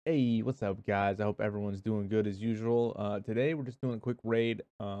Hey, what's up, guys? I hope everyone's doing good as usual. Today we're just doing a quick raid.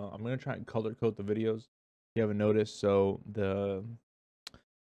 I'm gonna try and color code the videos. If you haven't noticed, so the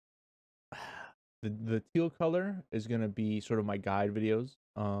teal color is gonna be sort of my guide videos.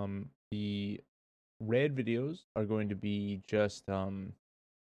 The red videos are going to be just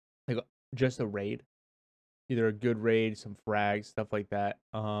like just a raid, either a good raid, some frags, stuff like that.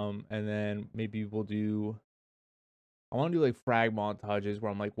 And then maybe we'll do. I want to do like frag montages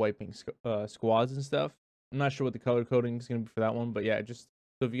where I'm like wiping squads and stuff. I'm not sure what the color coding is gonna be for that one, but yeah, just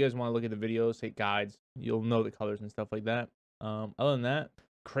so if you guys want to look at the videos, hit guides, you'll know the colors and stuff like that. Other than that,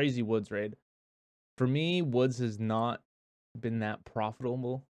 crazy woods raid. For me, woods has not been that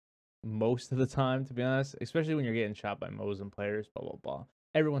profitable most of the time, to be honest. Especially when you're getting shot by Mosin players, blah blah blah.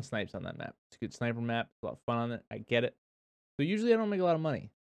 Everyone snipes on that map. It's a good sniper map. It's a lot of fun on it. I get it. So usually I don't make a lot of money.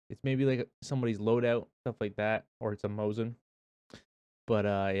 It's maybe like somebody's loadout, stuff like that, or it's a Mosin. But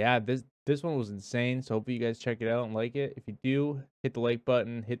yeah, this one was insane. So hopefully you guys check it out and like it. If you do, hit the like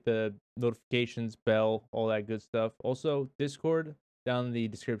button, hit the notifications bell, all that good stuff. Also, Discord down in the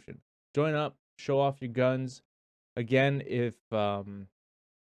description. Join up, show off your guns. Again, if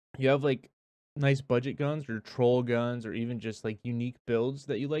you have like nice budget guns or troll guns or even just like unique builds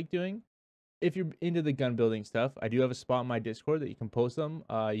that you like doing, if you're into the gun building stuff, I do have a spot in my Discord that you can post them.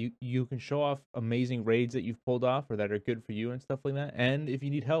 You can show off amazing raids that you've pulled off or that are good for you and stuff like that. And if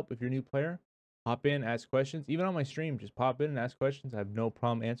you need help, if you're a new player, hop in, ask questions. Even on my stream, just pop in and ask questions. I have no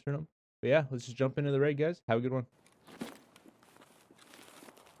problem answering them. But yeah, let's just jump into the raid, guys. Have a good one.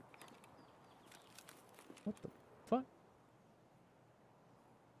 What the fuck?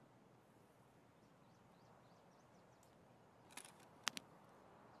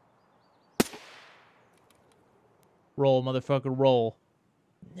 Roll, motherfucker, roll.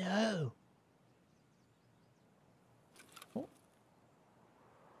 No. Oh.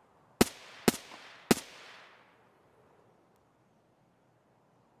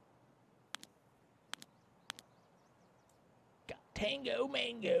 Got Tango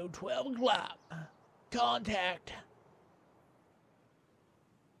Mango, 12 o'clock. Contact.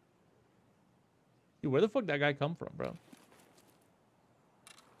 Dude, where the fuck that guy come from, bro?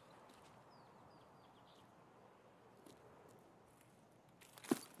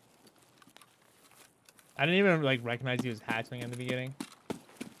 I didn't even like recognize he was hatchling in the beginning.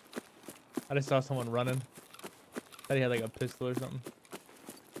 I just saw someone running. Thought he had like a pistol or something.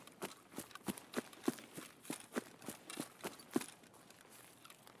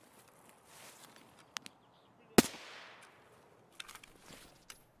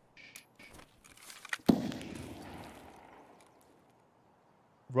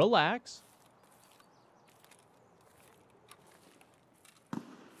 Relax.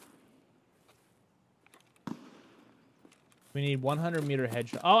 We need 100-meter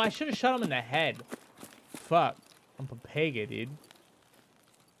headshot. Oh, I should have shot him in the head. Fuck. I'm Papega, dude.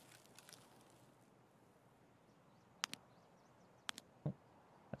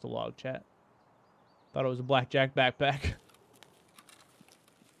 That's a log chat. Thought it was a blackjack backpack.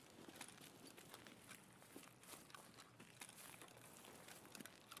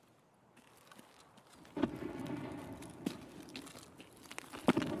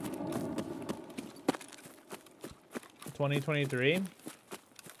 $2023?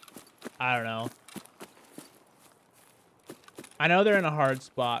 I don't know. I know they're in a hard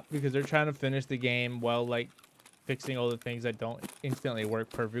spot because they're trying to finish the game while like fixing all the things that don't instantly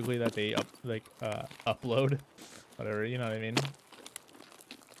work perfectly that they upload. Whatever, you know what I mean?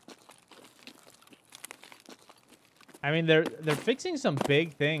 I mean they're fixing some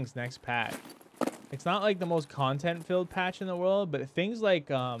big things next patch. It's not like the most content-filled patch in the world, but things like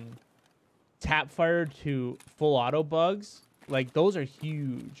tap fire to full auto bugs, like those are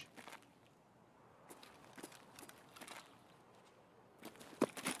huge.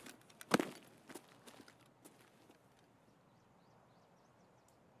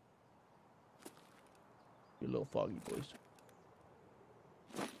 You little foggy boys.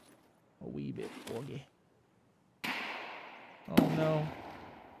 A wee bit foggy. Oh no.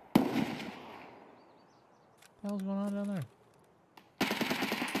 What the hell's going on down there?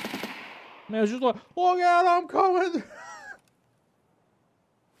 Man, it's just like, look out, I'm coming!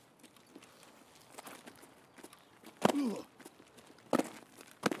 I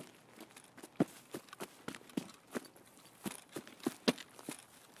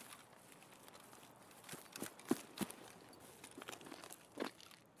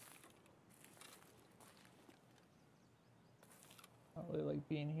don't really like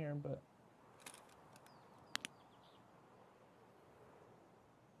being here, but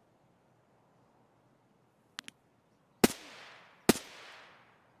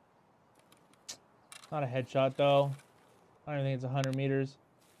Not a headshot, though. I don't think it's 100 meters.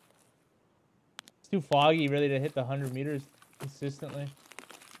 It's too foggy, really, to hit the 100 meters consistently.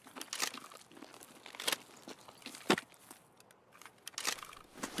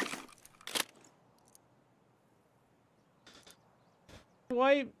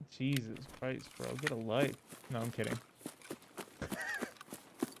 Wipe. Jesus Christ, bro. Get a life. No, I'm kidding.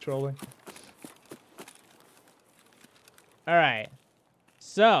 Trolling. Alright.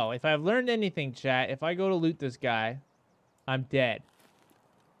 So, if I've learned anything, chat, if I go to loot this guy, I'm dead.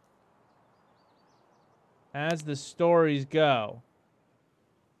 As the stories go.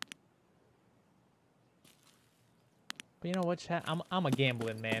 But you know what, chat? I'm a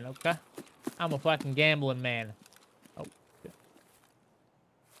gambling man, okay? I'm a fucking gambling man. Oh, shit.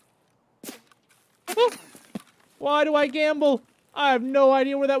 Why do I gamble? I have no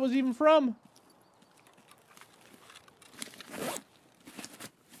idea where that was even from.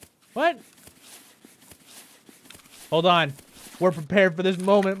 What? Hold on. We're prepared for this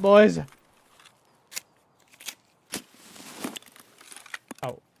moment, boys.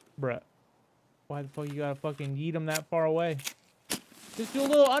 Oh, bruh. Why the fuck you gotta fucking yeet him that far away? Just do a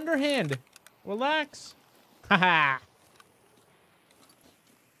little underhand. Relax. Haha.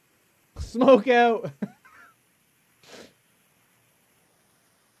 Smoke out.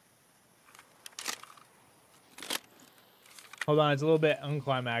 Hold on, it's a little bit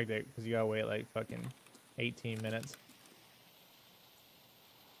unclimactic because you gotta wait like fucking 18 minutes.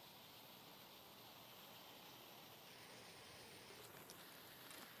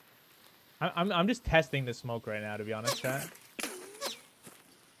 I'm just testing the smoke right now, to be honest, chat.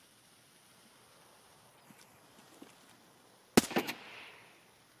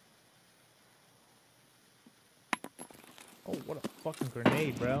 Oh, what a fucking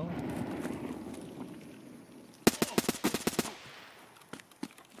grenade, bro.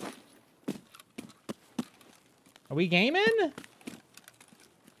 Are we gaming?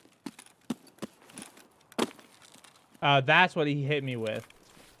 That's what he hit me with.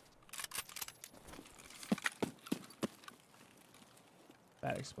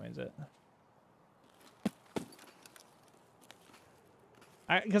 That explains it.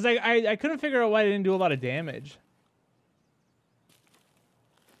 Because I couldn't figure out why it didn't do a lot of damage.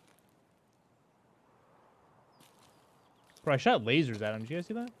 Bro, I shot lasers at him. Did you guys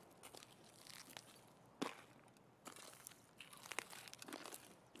see that?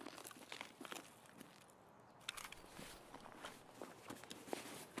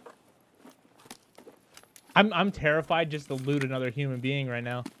 I'm terrified just to loot another human being right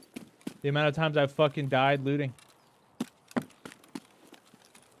now. The amount of times I've fucking died looting.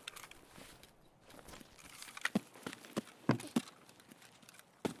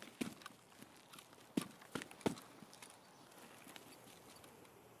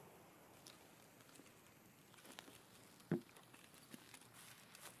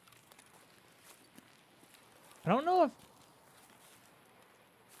 I don't know if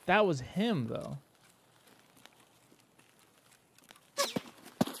that was him, though.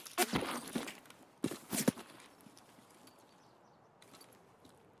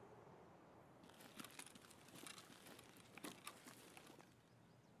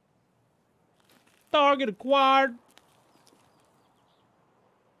 Target acquired.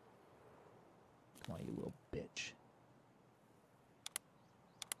 Come on, you little bitch.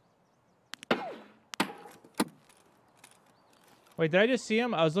 Wait, did I just see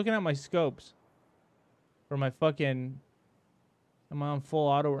him? I was looking at my scopes. Or my fucking... Am I on full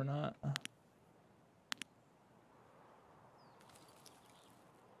auto or not?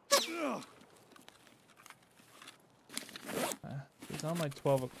 It's on my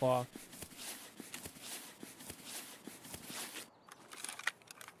 12 o'clock.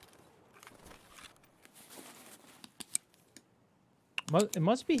 It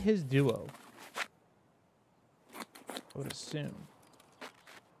must be his duo. I would assume.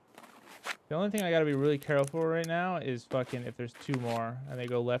 The only thing I gotta be really careful right now is fucking if there's two more and they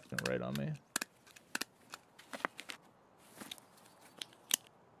go left and right on me.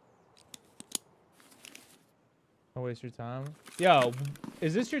 Don't waste your time. Yo,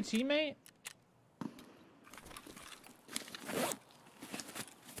 is this your teammate?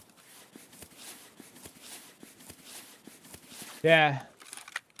 Yeah.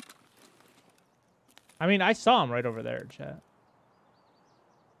 I mean, I saw him right over there, chat.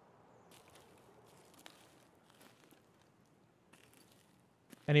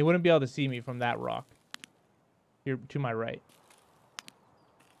 And he wouldn't be able to see me from that rock. Here to my right.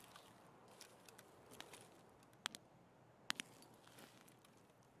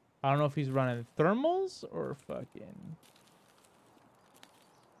 I don't know if he's running thermals or fucking...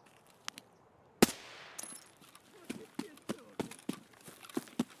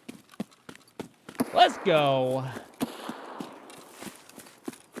 Let's go.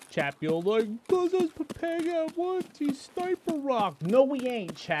 Chat, you're like, Buzza's Papega wants his sniper rock. No, we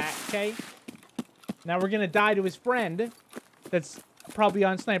ain't, chat, okay? Now we're gonna die to his friend that's probably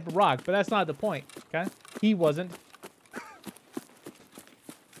on Sniper Rock, but that's not the point, okay? He wasn't.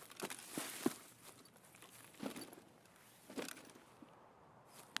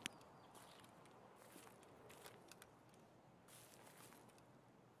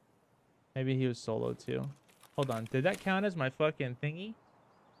 Maybe he was solo too. Hold on, did that count as my fucking thingy?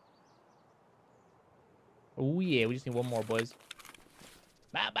 Oh yeah, we just need one more, boys.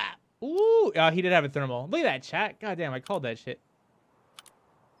 Bop, bop. Ooh, oh, he did have a thermal. Look at that, chat. God damn, I called that shit.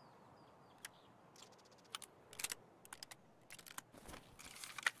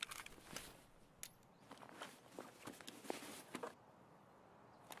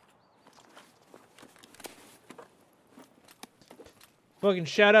 Fucking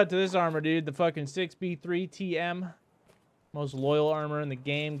shout out to this armor, dude. The fucking 6B3TM. Most loyal armor in the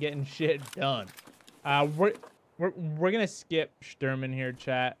game, getting shit done. We're gonna skip Sturman here,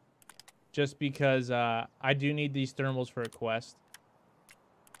 chat. Just because I do need these thermals for a quest.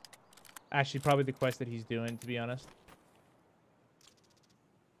 Actually, probably the quest that he's doing, to be honest.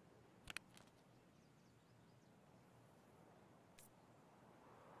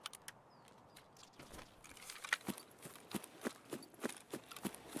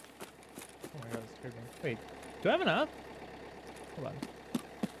 Oh my god, it's tripping. Wait, do I have enough? Hold on.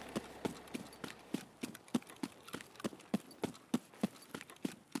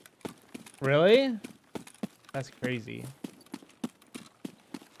 Really? That's crazy.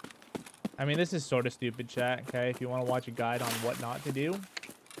 I mean, this is sort of stupid, chat, okay? If you want to watch a guide on what not to do,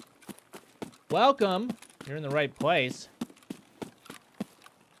 welcome. You're in the right place.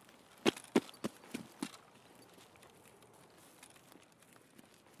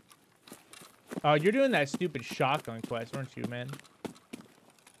 Oh, you're doing that stupid shotgun quest, aren't you, man?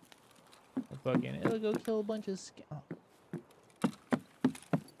 Fucking, it'll go kill a bunch of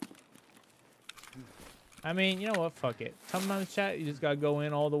I mean, you know what? Fuck it. Sometimes, chat, you just gotta go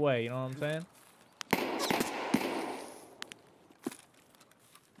in all the way. You know what I'm saying?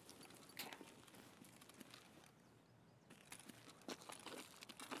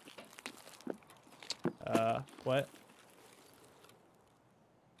 What?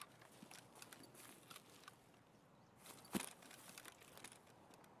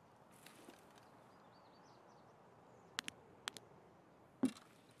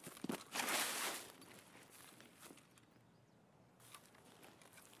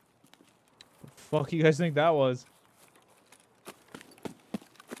 Fuck you guys think that was?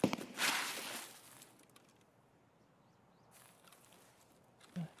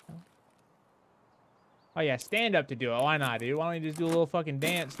 Oh yeah, stand up to do it. Why not, dude? Why don't you just do a little fucking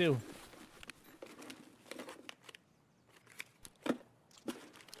dance too?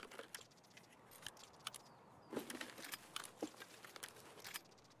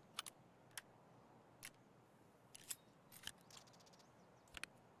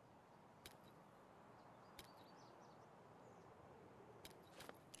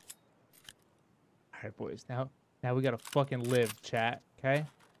 All right, boys. Now we gotta fucking live, chat. Okay.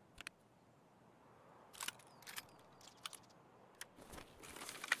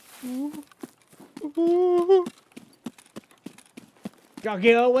 Gotta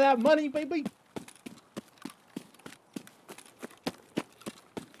get out with that money, baby.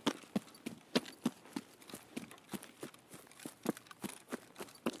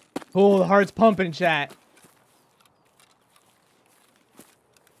 Oh, the heart's pumping, chat.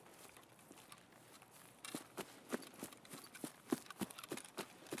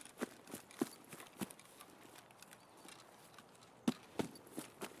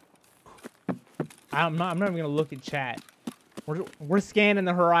 I'm not even gonna look at chat. We're scanning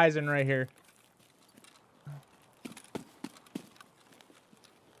the horizon right here.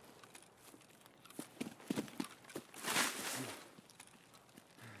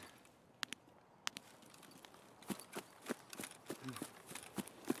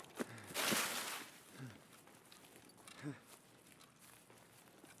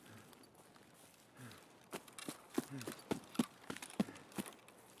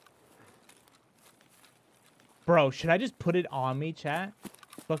 Bro, should I just put it on me, chat?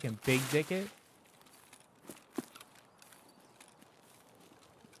 Fucking big dick it.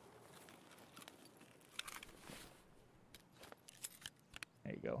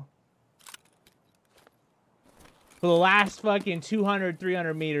 There you go. For the last fucking 200,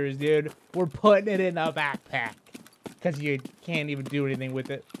 300 meters, dude, we're putting it in a backpack. Because you can't even do anything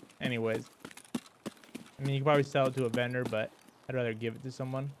with it. Anyways. I mean, you can probably sell it to a vendor, but I'd rather give it to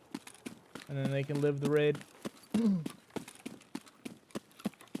someone. and then they can live the raid.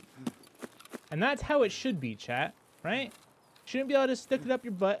 And that's how it should be, chat, right? Shouldn't be able to stick it up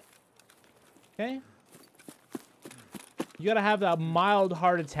your butt. Okay? You gotta have that mild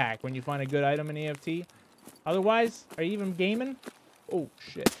heart attack when you find a good item in EFT. Otherwise, are you even gaming? Oh,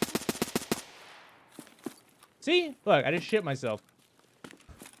 shit. See? Look, I just shit myself.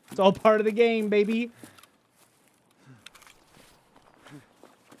 It's all part of the game, baby.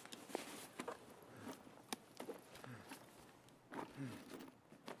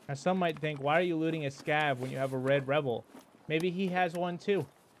 Now, some might think, why are you looting a scav when you have a red rebel? Maybe he has one too.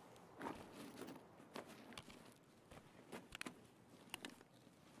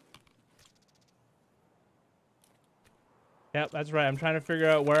 Yep, that's right. I'm trying to figure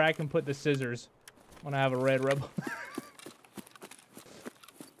out where I can put the scissors when I have a red rebel.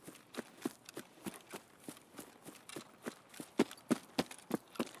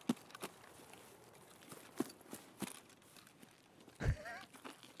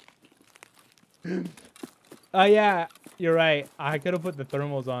 Oh, yeah, you're right. I could have put the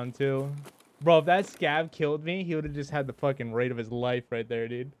thermals on, too. Bro, if that scav killed me, he would have just had the fucking rate of his life right there,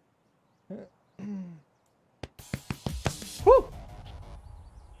 dude. Whew!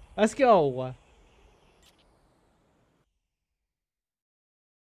 Let's go.